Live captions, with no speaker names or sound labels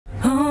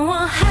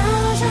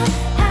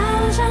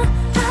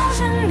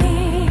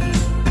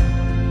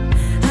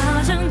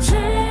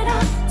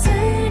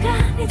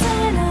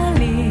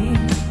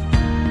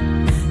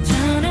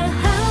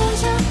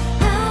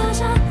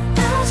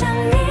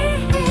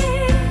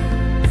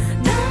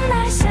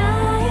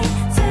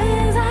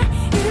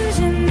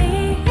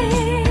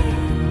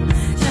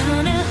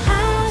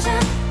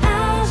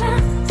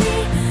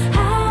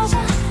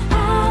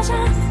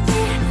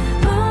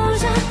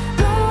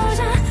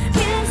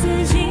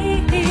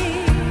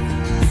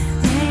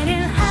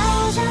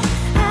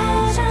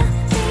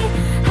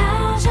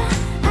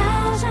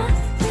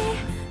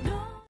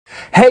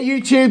Hey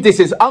YouTube, this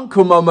is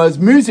Uncle Momo's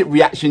music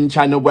reaction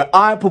channel where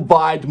I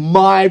provide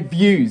my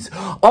views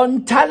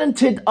on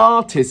talented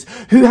artists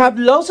who have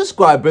low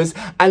subscribers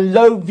and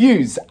low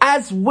views,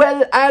 as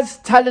well as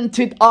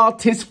talented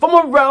artists from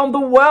around the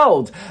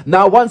world.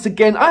 Now once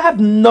again, I have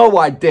no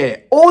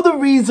idea or the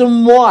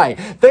reason why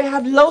they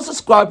have low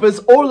subscribers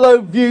or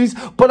low views,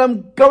 but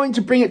I'm going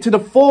to bring it to the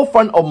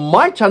forefront of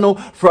my channel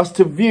for us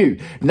to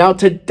view. Now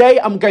today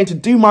I'm going to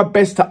do my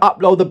best to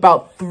upload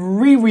about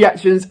 3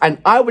 reactions,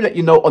 and I will let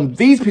you know on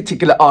these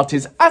particular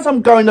artists as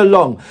I'm going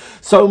along.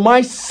 So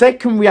my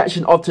second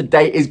reaction of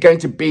today is going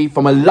to be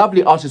from a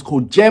lovely artist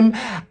called G.E.M.,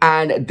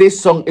 and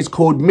this song is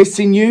called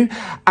Missing You,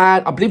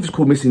 and I believe it's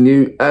called Missing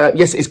You.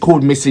 Yes, it's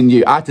called Missing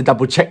You. I had to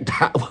double check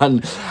that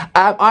one.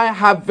 I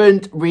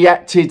haven't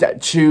reacted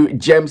to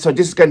G.E.M., so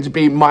this is going to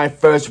be my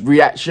first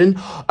reaction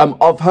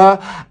of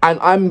her, and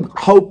I'm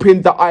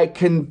hoping that I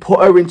can put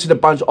her into the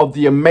bunch of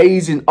the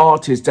amazing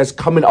artists that's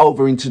coming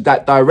over into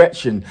that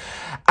direction.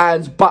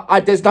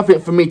 But there's nothing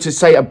for me to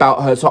say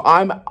about her, so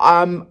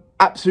I'm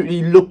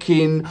absolutely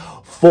looking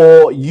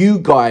for you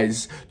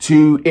guys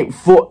to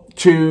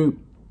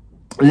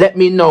let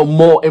me know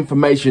more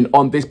information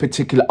on this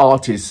particular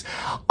artist.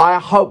 I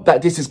hope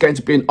that this is going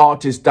to be an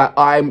artist that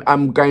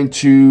I'm going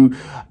to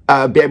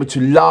be able to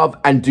love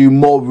and do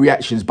more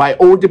reactions, but it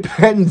all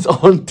depends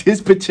on this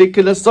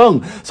particular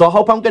song, so I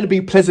hope I'm going to be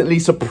pleasantly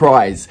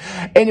surprised.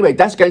 Anyway,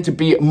 that's going to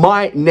be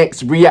my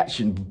next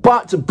reaction,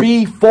 but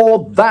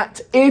before that,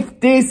 if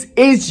this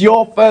is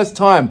your first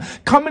time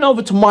coming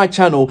over to my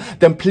channel,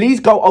 then please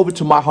go over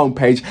to my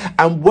homepage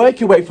and work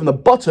your way from the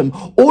bottom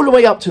all the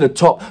way up to the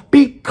top,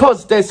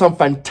 because there's some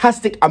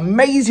fantastic,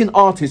 amazing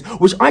artists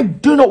which I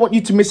do not want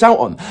you to miss out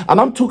on. And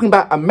I'm talking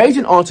about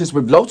amazing artists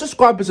with low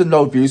subscribers and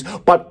low views,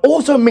 but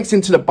also mixed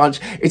into the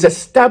bunch is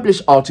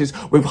established artists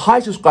with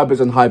high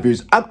subscribers and high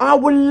views. And I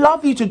would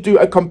love you to do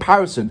a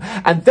comparison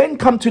and then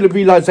come to the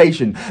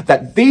realization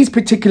that these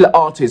particular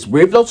artists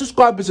with low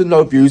subscribers and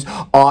low views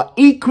are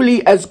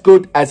equally as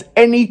good as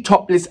any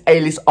top-list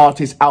A-list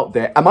artist out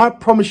there. And I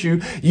promise you,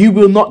 you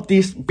will not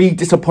be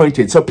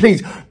disappointed. So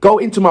please go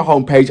into my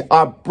homepage.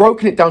 I've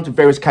broken it down to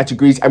various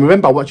categories, and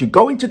remember, once you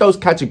go into those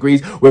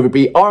categories, whether it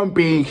be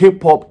R&B,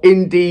 hip-hop,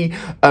 indie,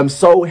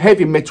 soul,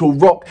 heavy metal,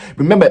 rock,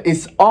 remember,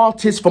 it's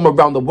artists from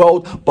around the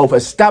world, both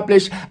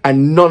established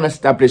and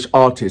non-established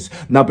artists.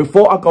 Now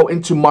before I go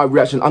into my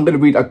reaction, I'm going to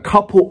read a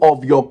couple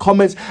of your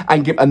comments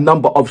and give a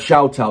number of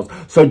shout outs.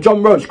 So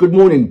John Roach, good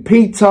morning.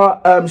 Peter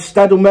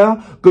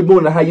Stadelmer, good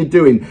morning, how you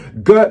doing?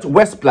 Gert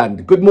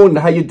Westbland, good morning,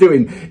 how you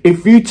doing?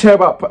 If you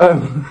tear up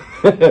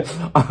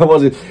I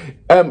wasn't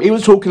he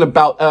was talking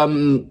about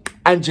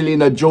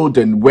Angelina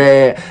Jordan,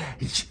 where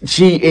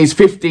she is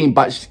 15,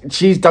 but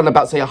she's done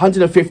about, say,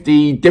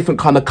 150 different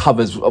kind of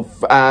covers,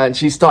 and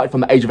she started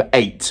from the age of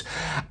 8.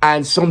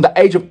 And from the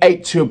age of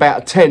 8 to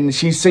about 10,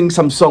 she sings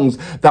some songs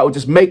that will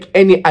just make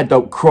any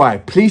adult cry.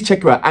 Please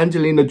check her out,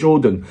 Angelina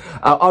Jordan.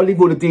 I'll leave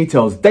all the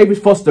details. David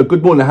Foster,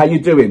 good morning, how you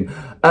doing?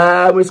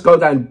 Let's go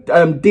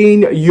down.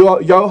 Dean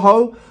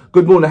Yoho,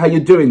 good morning, how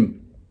you doing?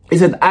 He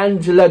said,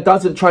 Angela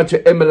doesn't try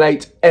to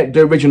emulate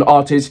the original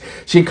artist.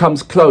 She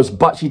comes close,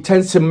 but she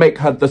tends to make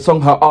the song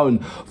her own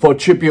for a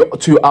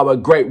tribute to our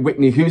great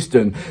Whitney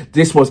Houston.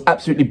 This was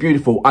absolutely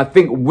beautiful. I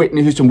think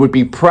Whitney Houston would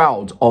be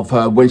proud of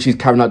her when she's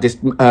carrying out this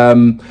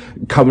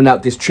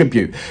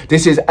tribute.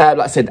 This is, like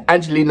I said,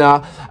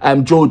 Angelina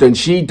Jordan.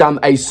 She done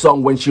a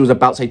song when she was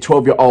about, say,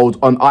 12-year-old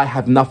on I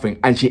Have Nothing,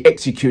 and she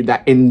executed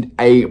that in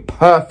a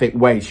perfect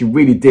way. She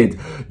really did.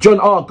 John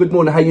R, good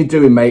morning. How you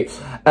doing, mate?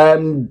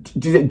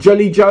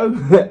 Jolly Joe?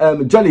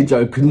 Jolly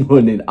Joe, good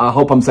morning. I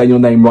hope I'm saying your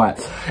name right.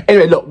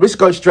 Anyway, look, let's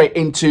go straight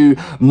into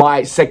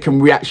my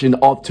second reaction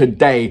of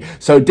today.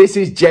 So this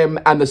is G.E.M.,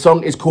 and the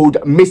song is called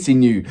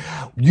Missing You.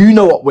 You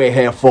know what we're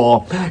here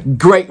for.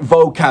 Great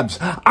vocabs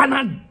and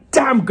a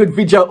damn good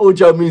video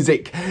audio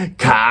music.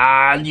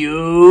 Can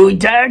you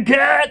take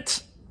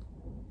it?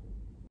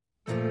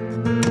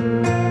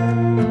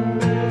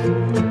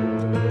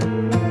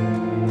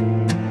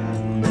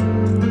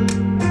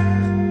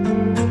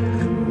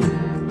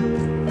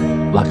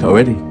 Like it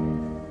already.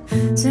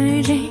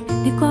 最近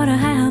你过得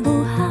还好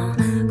不好？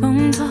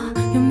工作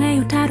有没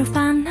有太多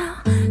烦恼？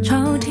抽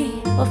屉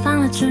我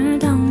放了止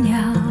痛药。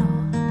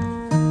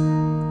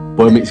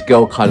 Boy meets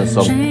girl kind of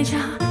song. 睡觉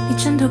你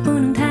枕头不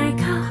能太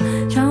高，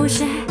球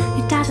鞋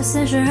你大小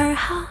42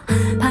号，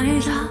拍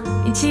照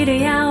你记得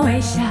要微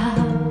笑。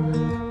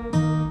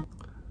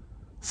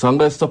 So I'm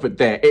going to stop it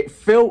there. It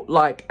felt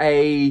like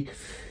a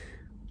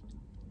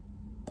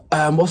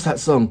what's that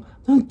song?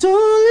 Don't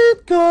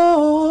let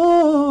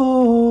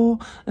go,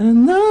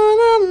 and na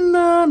na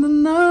na na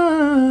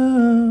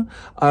na.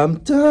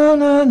 Da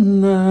na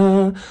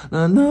na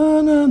na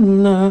na na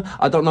na.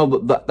 I don't know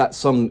what that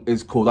song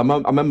is called. I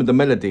remember the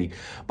melody,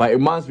 but it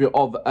reminds me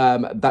of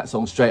that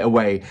song straight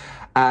away.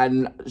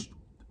 And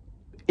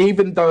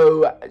even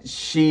though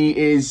she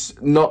is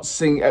not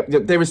singing,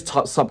 there is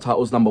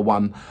subtitles, number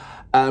one,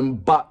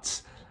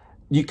 but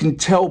you can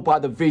tell by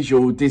the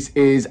visual, this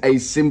is a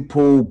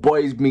simple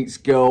boys meets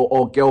girl,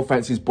 or girl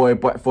fancies boy,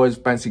 boys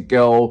fancy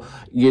girl.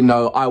 You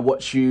know, I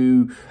watch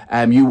you,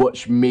 you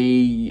watch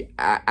me,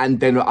 and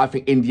then I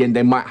think in the end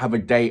they might have a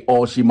date,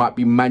 or she might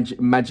be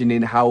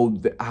imagining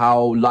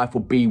how life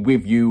will be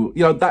with you.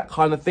 You know, that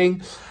kind of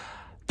thing.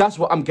 That's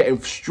what I'm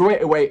getting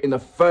straight away in the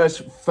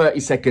first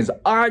 30 seconds.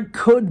 I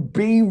could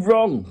be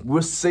wrong.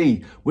 We'll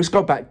see. Let's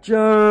go back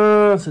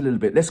just a little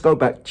bit. Let's go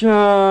back just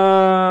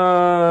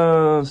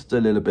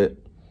a little bit.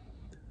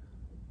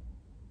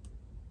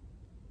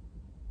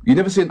 You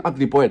never see an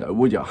ugly boy though,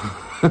 would ya?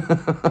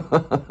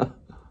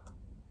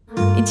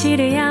 你记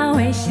得要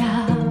微笑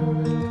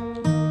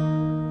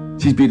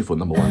She's beautiful,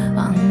 number one.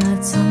 忘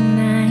了从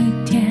哪一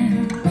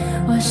天，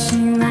我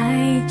醒来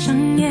一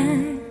睁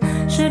眼，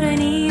是对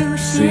你无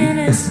限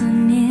的思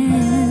念。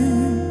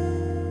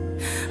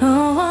哦，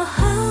我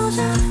好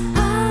想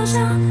好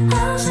想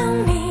好想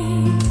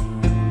你。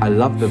 I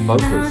love the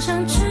vocals. 好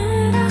想知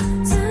道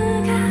此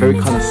刻 Very 你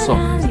kind of 在 soft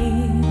哪里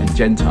and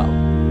gentle.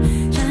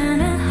 真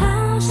的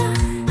好想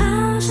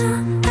好想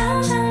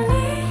好想你，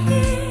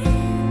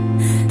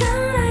等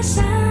待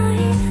下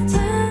一次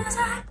再。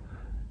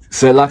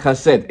 So like I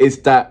said, it's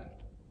that,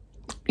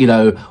 you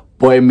know,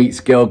 boy meets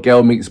girl,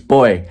 girl meets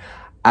boy.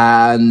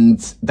 And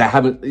they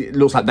haven't, it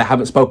looks like they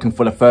haven't spoken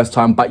for the first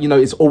time. But, you know,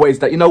 it's always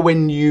that, you know,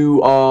 when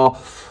you are,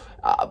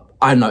 I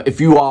don't know, if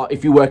you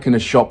work in a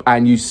shop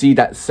and you see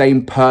that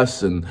same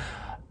person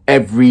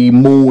every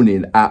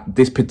morning at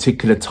this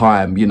particular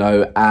time, you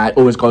know, and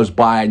always goes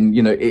by, and,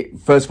 you know, it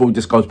first of all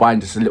just goes by and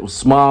just a little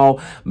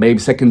smile, maybe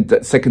second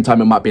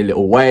time it might be a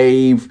little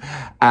wave,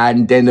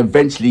 and then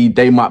eventually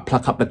they might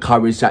pluck up the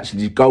courage to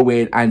actually go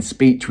in and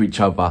speak to each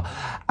other.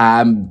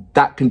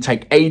 That can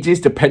take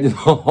ages depending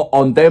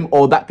on them,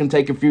 or that can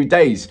take a few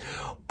days.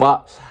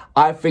 But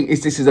I think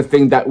this is a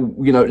thing that,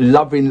 you know,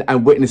 loving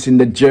and witnessing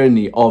the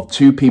journey of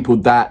two people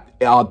that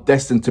are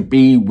destined to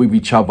be with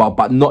each other,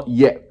 but not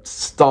yet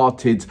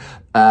started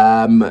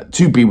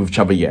to be with each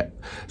other yet.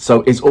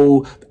 So it's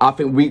all, I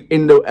think we,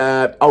 in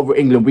the, over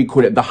England, we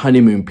call it the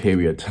honeymoon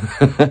period.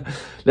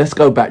 Let's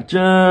go back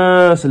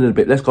just a little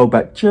bit. Let's go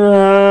back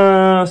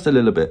just a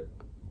little bit.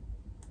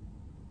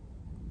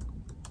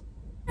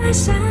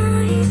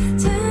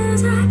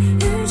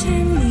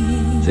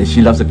 So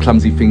she loves the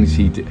clumsy things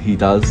he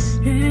does.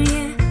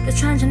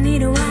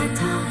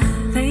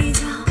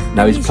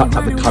 Now he's plucked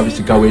up the courage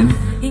to go in.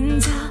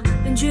 He's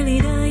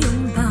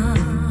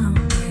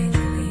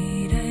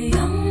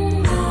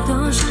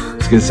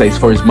going to say it's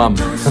for his mum.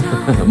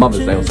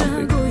 Mother's Day or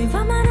something.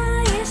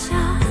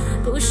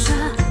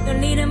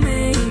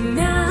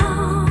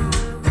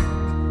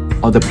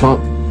 Oh, the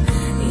plant.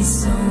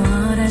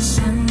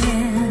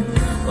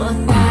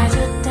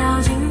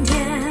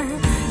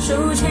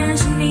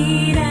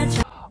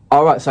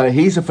 Alright, so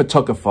he's a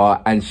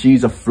photographer and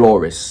she's a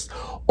florist,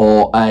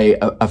 or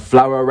a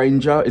flower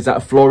arranger. Is that a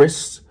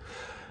florist?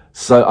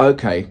 So,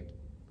 okay.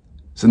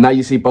 So now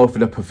you see both of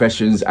the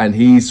professions, and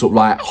he's sort of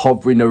like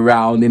hovering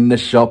around in the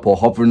shop or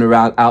hovering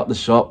around out the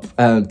shop,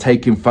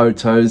 taking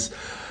photos.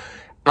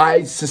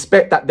 I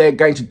suspect that they're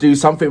going to do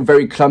something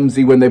very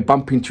clumsy when they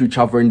bump into each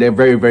other and they're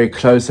very, very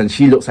close, and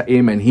she looks at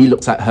him and he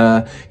looks at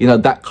her, you know,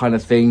 that kind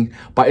of thing.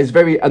 But it's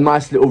a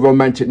nice little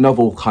romantic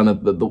novel kind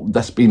of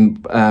that's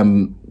been,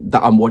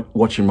 that I'm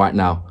watching right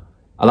now.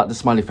 I like the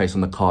smiley face on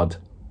the card.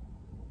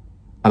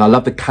 And I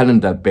love the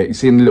calendar bit. You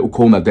see in the little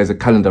corner, there's a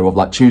calendar of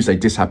like Tuesday,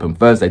 this happened,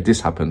 Thursday,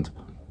 this happened.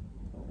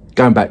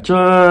 Going back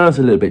just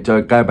a little bit,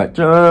 Joe, go back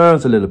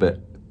just a little bit.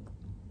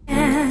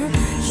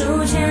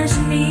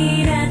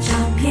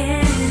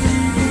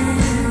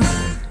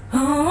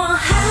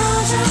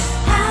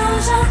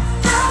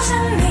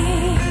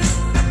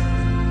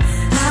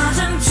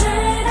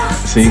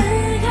 See,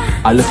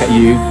 I look at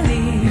you,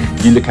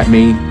 you look at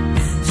me.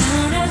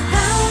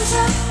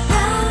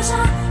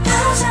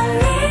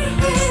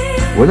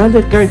 When are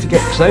they going to get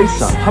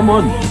closer? Come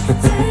on.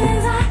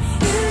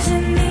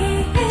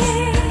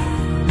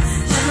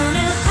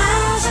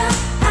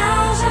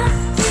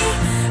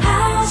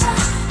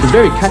 It's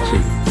very catchy.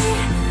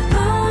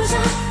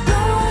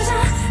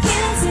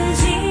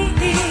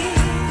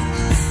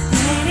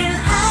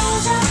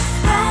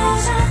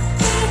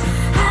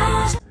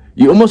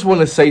 You almost want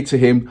to say to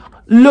him,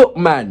 look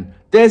man,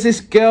 there's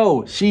this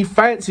girl, she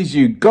fancies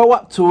you, go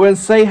up to her and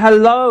say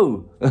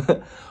hello.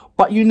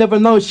 But you never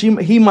know,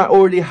 he might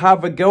already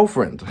have a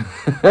girlfriend.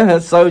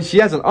 So she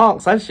hasn't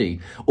asked, has she?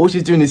 All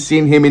she's doing is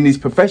seeing him in his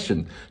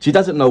profession. She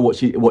doesn't know what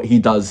he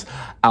does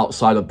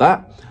outside of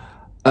that.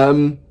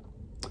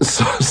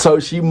 So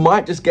she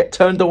might just get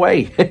turned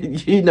away.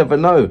 You never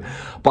know.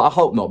 But I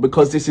hope not,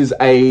 because this is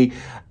a... do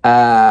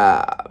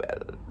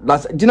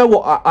you know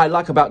what I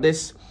like about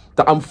this?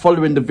 That I'm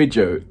following the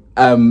video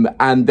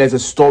and there's a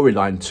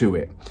storyline to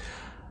it.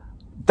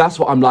 That's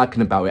what I'm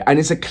liking about it. And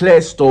it's a clear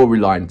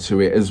storyline to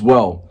it as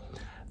well,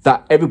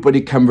 that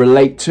everybody can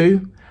relate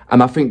to.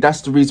 And I think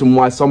that's the reason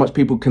why so much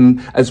people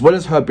can, as well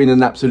as her being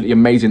an absolutely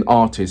amazing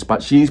artist,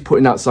 but she's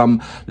putting out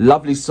some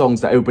lovely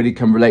songs that everybody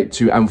can relate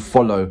to and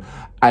follow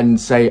and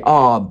say,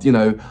 you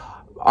know,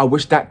 I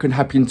wish that could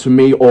happen to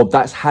me, or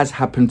that has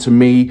happened to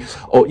me,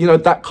 or, you know,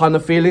 that kind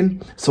of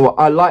feeling. So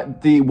I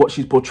like what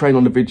she's portraying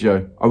on the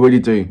video. I really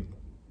do.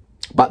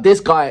 But this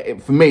guy,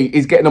 for me,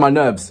 is getting on my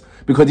nerves,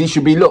 because he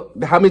should be,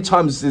 look, how many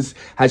times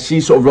has she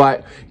sort of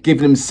like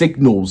given him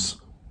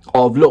signals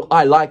of, look,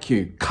 I like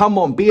you. Come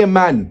on, be a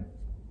man.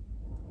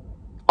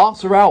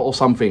 Ask her out or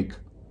something.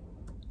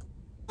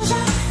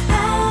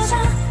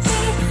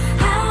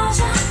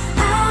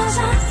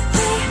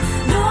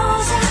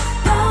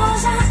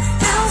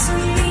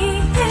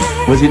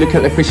 Was he looking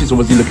at the fishes or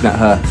was he looking at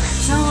her?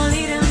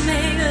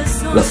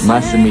 Look,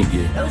 nice to meet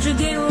you.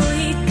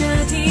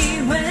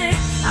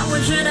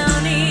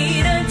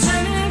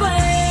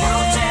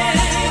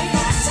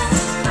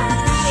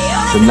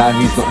 So now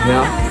he's not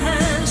here.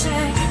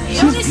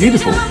 She's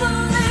beautiful.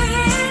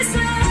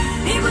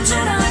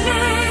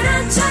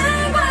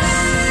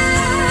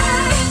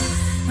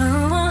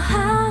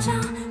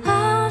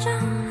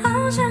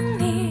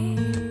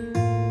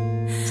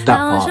 It's that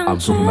part I'm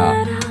talking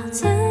about.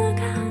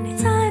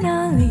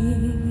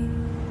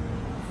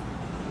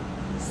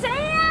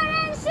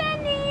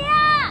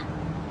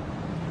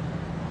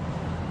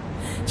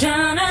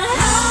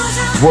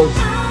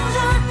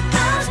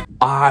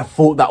 I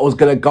thought that was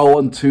going to go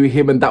on to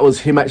him, and that was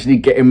him actually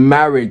getting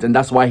married, and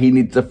that's why he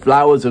needs the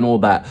flowers and all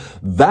that.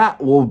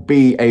 That will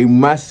be a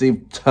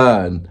massive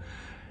turn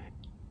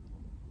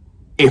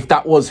if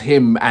that was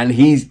him, and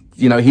he's,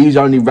 you know, he's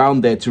only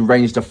round there to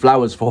arrange the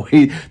flowers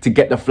to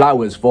get the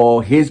flowers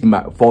for his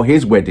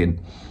wedding.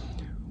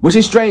 Which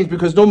is strange,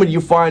 because normally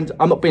you find,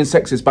 I'm not being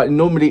sexist, but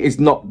normally it's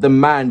not the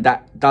man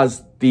that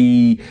does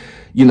the,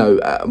 you know,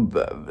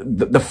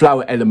 the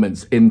flower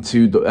elements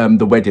into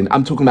the wedding.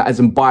 I'm talking about as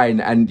in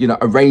buying and, you know,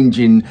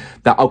 arranging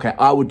that, okay,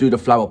 I will do the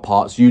flower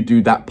parts, you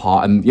do that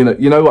part. And, you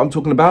know what I'm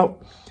talking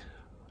about?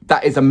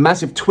 That is a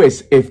massive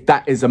twist if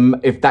that is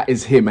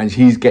him and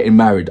he's getting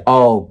married.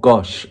 Oh,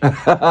 gosh.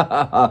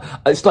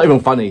 It's not even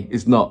funny.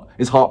 It's not.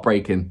 It's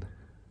heartbreaking.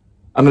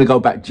 I'm going to go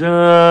back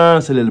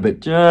just a little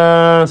bit,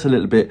 just a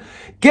little bit.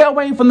 Get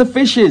away from the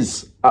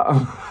fishes. Okay.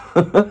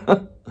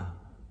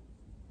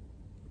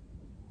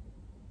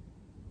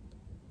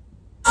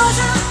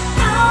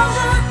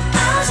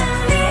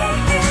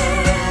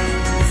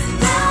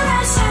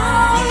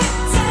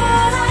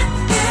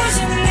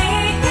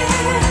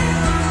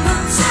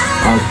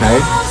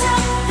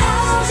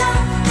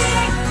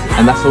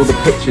 And that's all the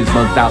pictures,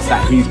 no doubt,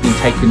 that he's been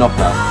taking of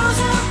her.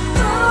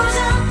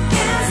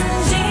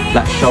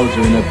 That shows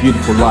her in a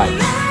beautiful light.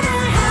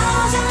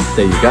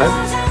 There you go.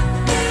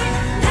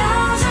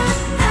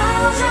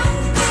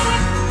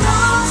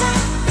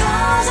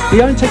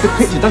 He only take a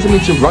picture, doesn't mean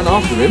to run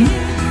after him.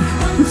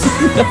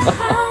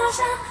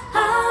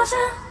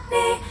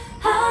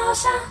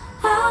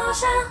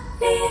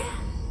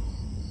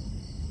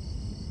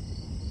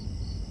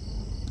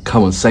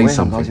 Come on, say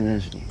something.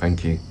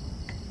 Thank you.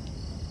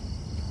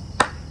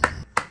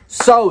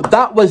 So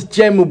that was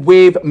G.E.M.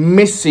 with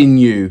Missing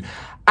You.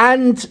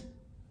 And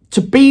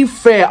to be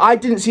fair, I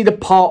didn't see the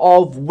part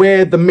of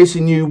where the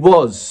missing you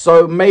was.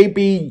 So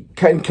maybe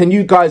can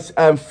you guys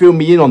fill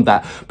me in on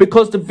that?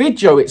 Because the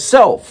video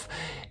itself,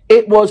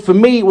 it was, for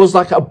me, it was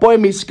like a boy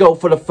meets girl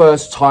for the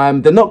first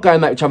time. They're not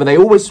going at each other. They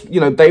always, you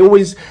know, their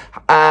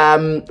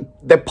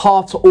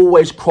paths are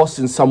always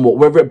crossing somewhat,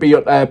 whether it be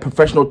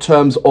professional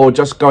terms or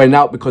just going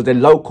out because they're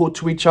local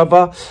to each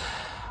other.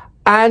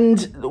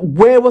 And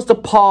where was the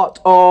part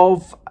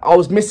of I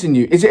was missing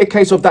you? Is it a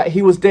case of that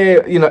he was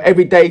there, you know,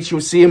 every day she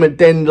would see him, and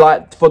then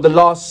like for the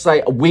last,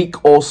 say, a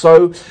week or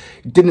so,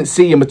 didn't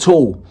see him at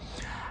all?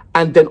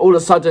 And then all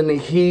of a sudden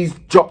he's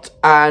dropped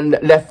and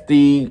left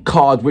the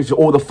card with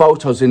all the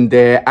photos in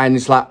there, and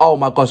it's like, oh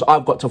my gosh,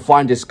 I've got to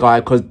find this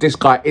guy because this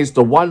guy is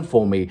the one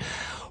for me.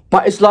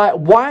 But it's like,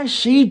 why is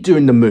she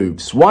doing the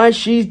moves? Why is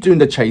she doing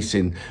the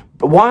chasing?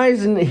 Why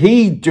isn't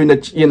he doing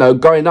the, you know,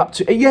 going up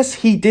to... Yes,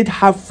 he did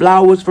have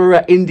flowers for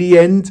her in the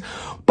end,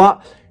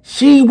 but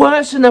she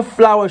works in a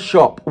flower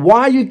shop.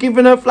 Why are you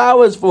giving her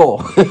flowers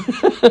for?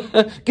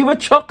 Give her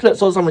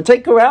chocolates or something.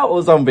 Take her out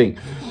or something.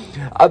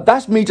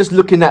 That's me just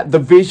looking at the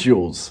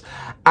visuals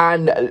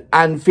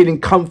and feeling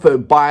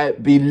comforted by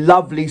the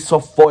lovely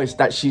soft voice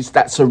that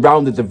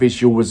surrounded the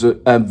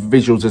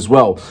visuals as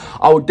well.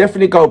 I will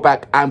definitely go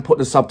back and put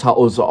the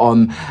subtitles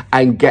on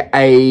and get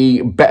a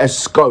better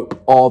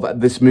scope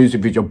of this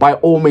music video. By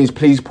all means,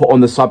 please put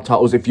on the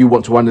subtitles if you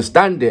want to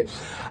understand it.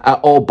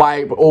 Or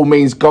by all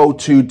means, go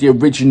to the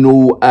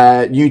original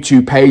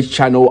YouTube page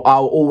channel.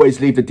 I'll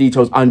always leave the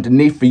details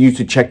underneath for you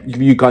to check,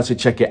 for you guys to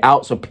check it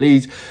out. So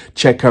please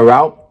check her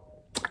out,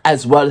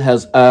 as well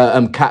as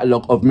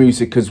catalogue of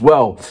music as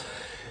well.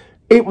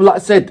 It, like I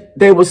said,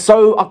 there was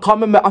so, I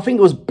can't remember, I think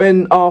it was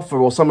Ben Arthur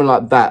or something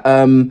like that.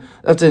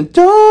 That's in,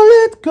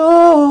 don't let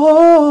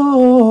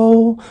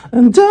go,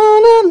 and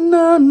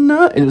and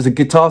it was a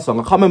guitar song.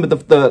 I can't remember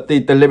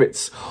the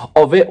lyrics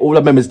of it. All I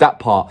remember is that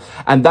part,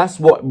 and that's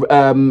what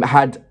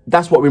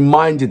that's what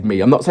reminded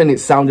me. I'm not saying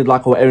it sounded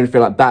like or anything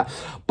like that,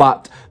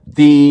 but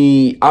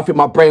I think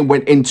my brain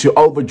went into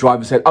overdrive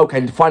and said,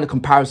 okay, find a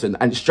comparison.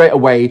 And straight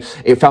away,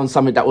 it found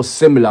something that was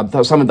similar,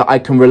 something that I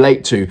can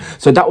relate to.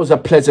 So that was a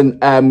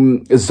pleasant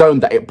zone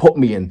that it put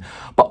me in.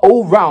 But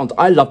all round,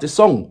 I love this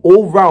song.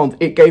 All round,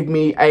 it gave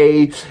me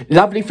a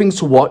lovely things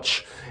to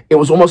watch. It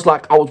was almost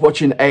like I was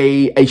watching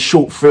a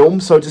short film,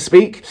 so to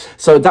speak.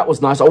 So that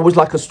was nice. I always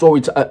like a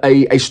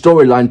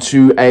storyline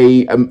to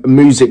a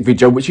music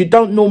video, which you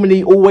don't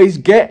normally always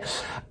get.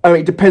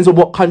 It depends on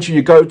what country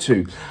you go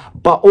to,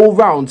 but all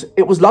round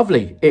it was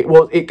lovely.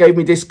 It gave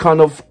me this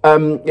kind of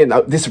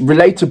this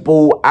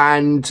relatable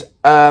and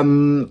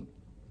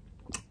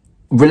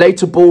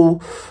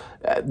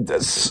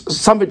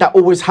something that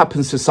always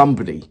happens to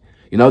somebody.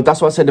 You know,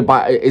 that's what I said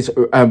about it is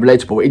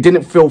relatable. It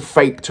didn't feel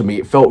fake to me.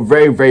 It felt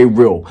very, very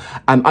real.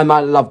 And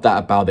I love that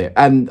about it.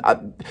 And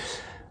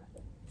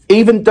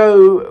even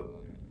though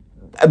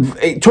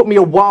it took me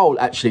a while,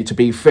 actually, to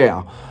be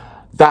fair,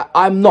 that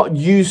I'm not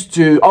used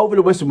to, over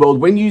the Western world,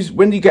 when you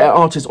get an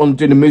artist on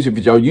doing a music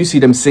video, you see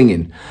them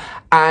singing.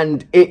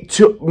 And it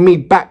took me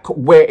back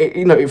where,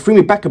 it threw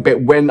me back a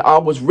bit when I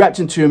was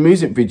reacting to a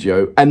music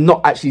video and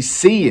not actually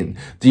seeing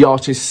the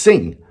artist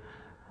sing,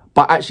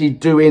 but actually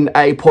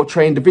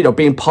portraying the video,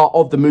 being part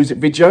of the music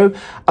video.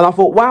 And I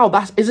thought, wow,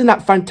 isn't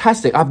that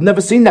fantastic? I've never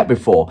seen that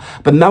before,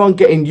 but now I'm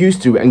getting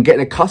used to it and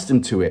getting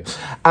accustomed to it.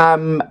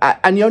 And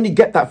you only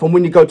get that from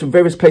when you go to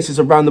various places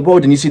around the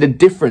world and you see the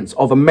difference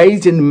of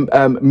amazing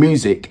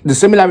music, the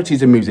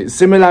similarities in music,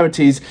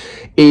 similarities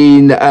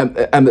in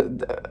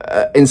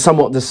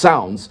somewhat the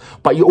sounds,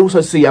 but you also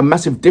see a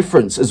massive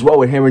difference as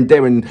well here and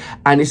there. And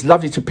it's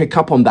lovely to pick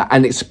up on that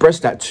and express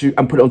that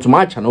and put it onto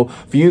my channel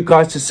for you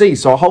guys to see.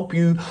 So I hope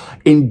you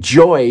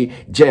enjoy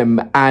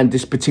G.E.M. and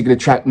this particular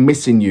track,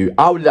 Missing You.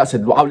 I'll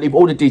leave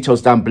all the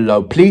details down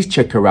below. Please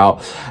check her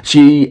out.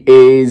 She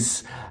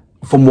is,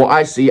 from what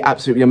I see,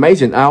 absolutely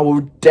amazing. I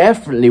will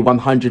definitely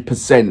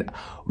 100%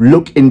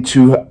 look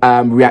into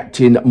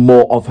reacting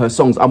more of her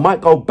songs. I might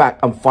go back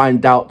and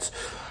find out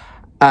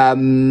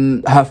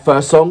her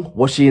first song.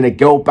 Was she in a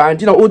girl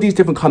band? You know, all these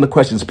different kind of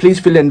questions.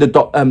 Please fill in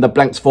the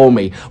blanks for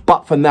me.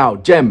 But for now,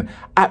 G.E.M.,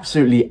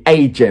 absolutely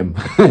a gem.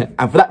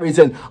 And for that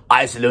reason,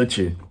 I salute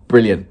you.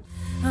 Brilliant.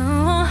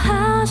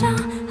 好想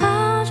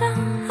好想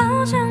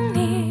好想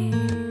你，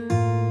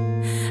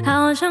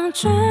好想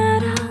知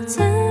道此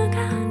刻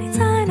你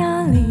在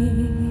哪里。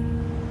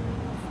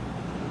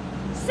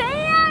谁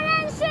要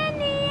认识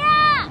你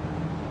呀？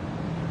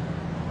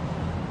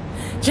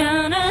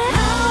真的。